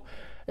awful.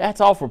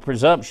 That's awful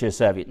presumptuous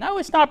of you. No,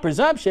 it's not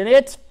presumption.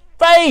 It's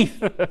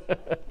faith.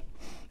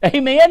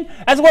 Amen?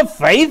 That's what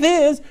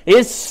faith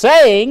is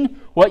saying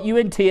what you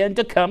intend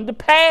to come to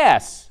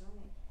pass.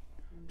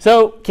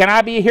 So, can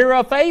I be a hero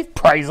of faith?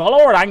 Praise the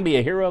Lord, I can be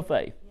a hero of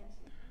faith.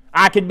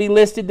 I could be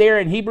listed there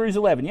in Hebrews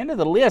 11.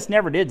 The list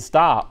never did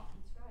stop.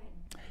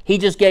 He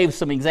just gave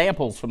some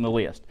examples from the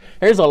list.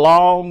 There's a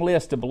long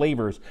list of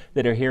believers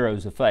that are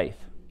heroes of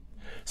faith.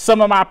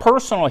 Some of my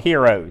personal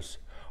heroes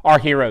are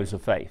heroes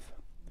of faith.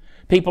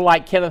 People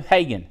like Kenneth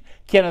Hagin,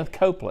 Kenneth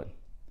Copeland,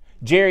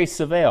 Jerry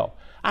Savelle.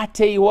 I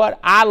tell you what,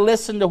 I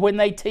listen to when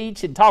they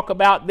teach and talk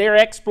about their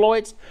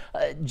exploits.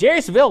 Jerry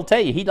Savelle will tell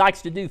you he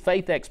likes to do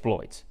faith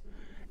exploits.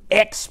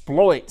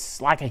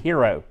 Exploits like a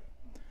hero.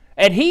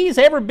 And he's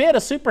every bit a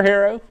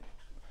superhero,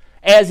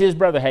 as is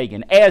Brother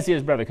Hagin, as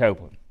is Brother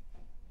Copeland.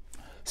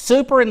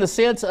 Super in the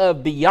sense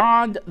of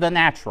beyond the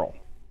natural.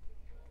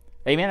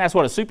 Amen? That's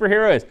what a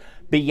superhero is.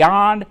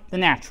 Beyond the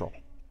natural.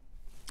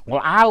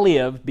 Well, I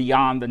live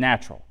beyond the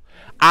natural.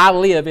 I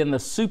live in the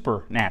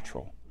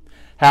supernatural.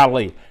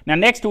 Hallelujah. Now,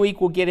 next week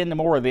we'll get into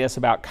more of this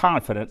about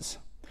confidence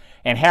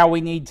and how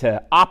we need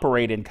to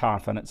operate in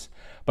confidence.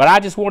 But I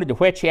just wanted to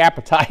whet your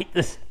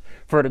appetite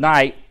for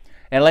tonight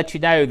and let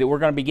you know that we're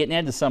going to be getting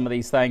into some of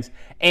these things.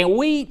 And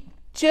we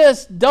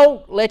just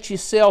don't let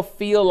yourself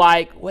feel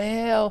like,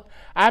 well,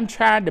 I'm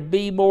trying to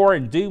be more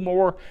and do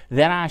more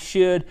than I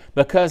should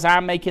because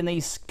I'm making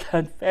these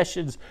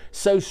confessions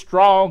so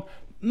strong.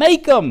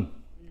 Make them.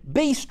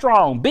 Be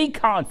strong. Be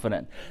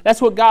confident.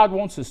 That's what God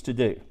wants us to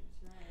do.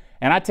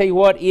 And I tell you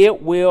what,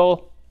 it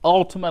will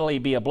ultimately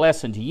be a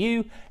blessing to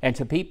you and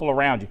to people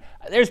around you.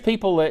 There's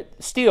people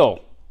that still,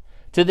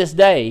 to this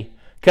day,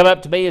 come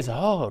up to me and say,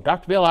 oh,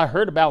 Dr. Bill, I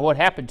heard about what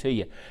happened to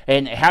you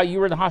and how you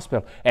were in the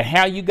hospital and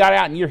how you got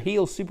out and you're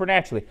healed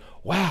supernaturally.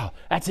 Wow,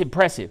 that's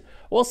impressive.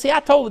 Well, see, I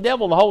told the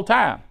devil the whole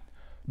time,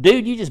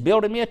 dude, you just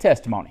building me a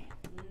testimony.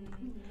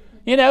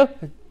 You know,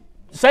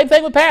 same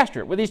thing with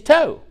Pastor, with his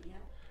toe.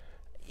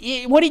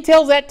 When he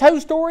tells that toe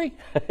story,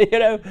 you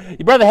know,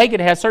 Brother Hagin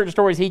has certain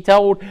stories he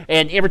told,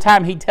 and every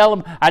time he'd tell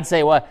them, I'd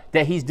say, well,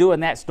 that he's doing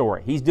that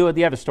story. He's doing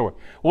the other story.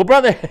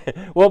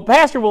 Well,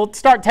 Pastor will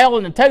start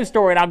telling the toe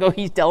story, and I'll go,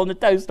 he's telling the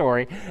toe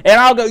story. And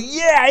I'll go,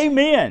 yeah,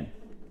 amen.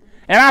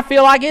 And I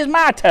feel like it's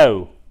my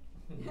toe.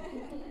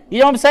 You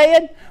know what I'm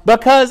saying?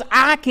 Because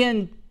I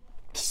can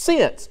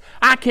sense,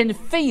 I can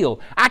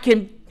feel, I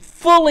can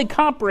fully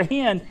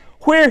comprehend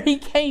where he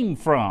came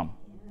from.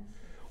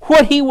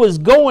 What he was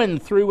going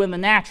through in the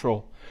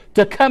natural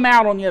to come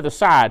out on the other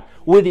side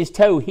with his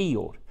toe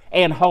healed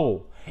and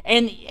whole.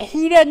 And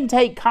he doesn't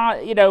take,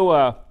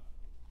 a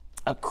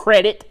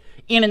credit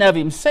in and of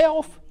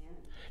himself.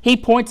 He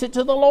points it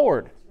to the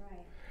Lord.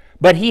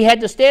 But he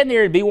had to stand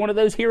there and be one of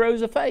those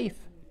heroes of faith.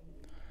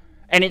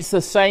 And it's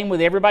the same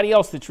with everybody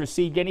else that's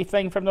received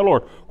anything from the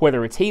Lord,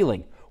 whether it's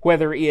healing,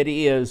 whether it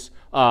is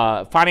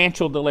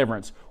financial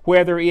deliverance,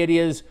 whether it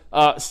is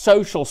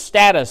social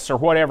status or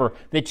whatever,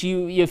 that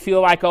you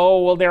feel like,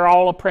 oh, well, they're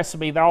all oppressing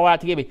me, they're all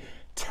out to get me.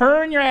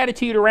 Turn your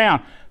attitude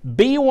around.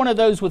 Be one of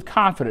those with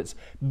confidence.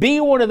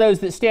 Be one of those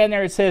that stand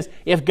there and says,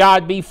 if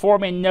God be for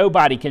me,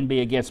 nobody can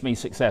be against me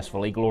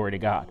successfully. Glory to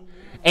God.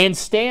 And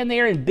stand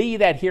there and be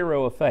that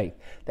hero of faith.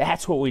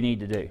 That's what we need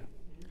to do.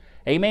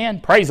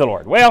 Amen? Praise the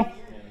Lord. Well,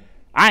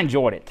 I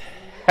enjoyed it.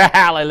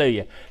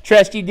 Hallelujah.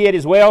 Trust you did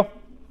as well.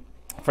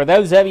 For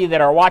those of you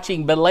that are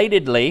watching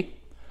belatedly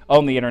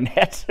on the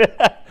internet,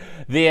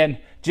 then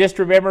just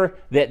remember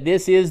that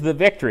this is the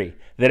victory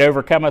that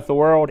overcometh the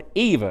world,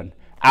 even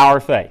our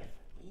faith.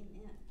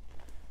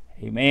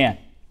 Amen. Amen.